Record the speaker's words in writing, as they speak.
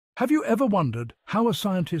Have you ever wondered how a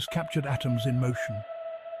scientist captured atoms in motion?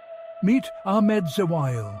 Meet Ahmed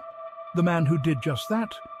Zewail, the man who did just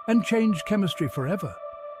that and changed chemistry forever.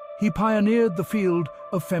 He pioneered the field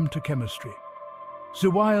of femtochemistry.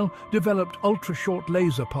 Zewail developed ultra-short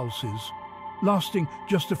laser pulses, lasting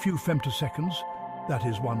just a few femtoseconds, that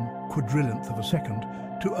is 1/4 of a second,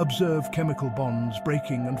 to observe chemical bonds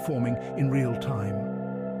breaking and forming in real time.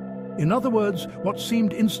 In other words, what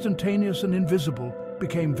seemed instantaneous and invisible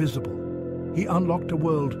became visible. He unlocked a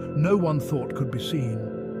world no one thought could be seen.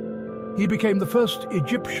 He became the first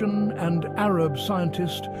Egyptian and Arab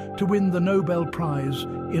scientist to win the Nobel Prize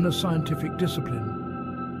in a scientific discipline.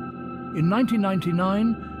 In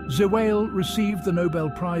 1999, Zewail received the Nobel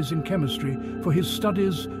Prize in Chemistry for his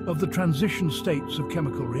studies of the transition states of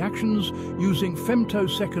chemical reactions using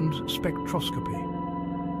femtosecond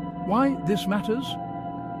spectroscopy. Why this matters?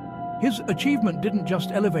 His achievement didn't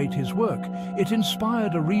just elevate his work, it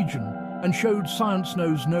inspired a region and showed science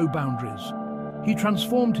knows no boundaries. He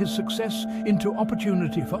transformed his success into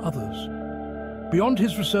opportunity for others. Beyond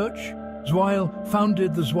his research, Zewail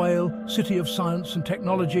founded the Zewail City of Science and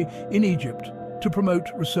Technology in Egypt to promote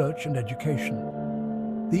research and education.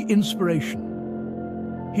 The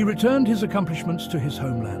inspiration. He returned his accomplishments to his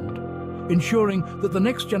homeland, ensuring that the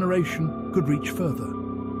next generation could reach further.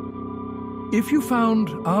 If you found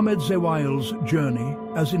Ahmed Zewail's journey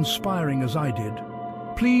as inspiring as I did,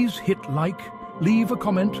 please hit like, leave a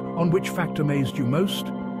comment on which fact amazed you most,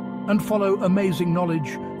 and follow Amazing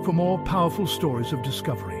Knowledge for more powerful stories of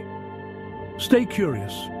discovery. Stay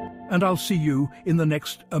curious, and I'll see you in the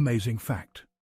next amazing fact.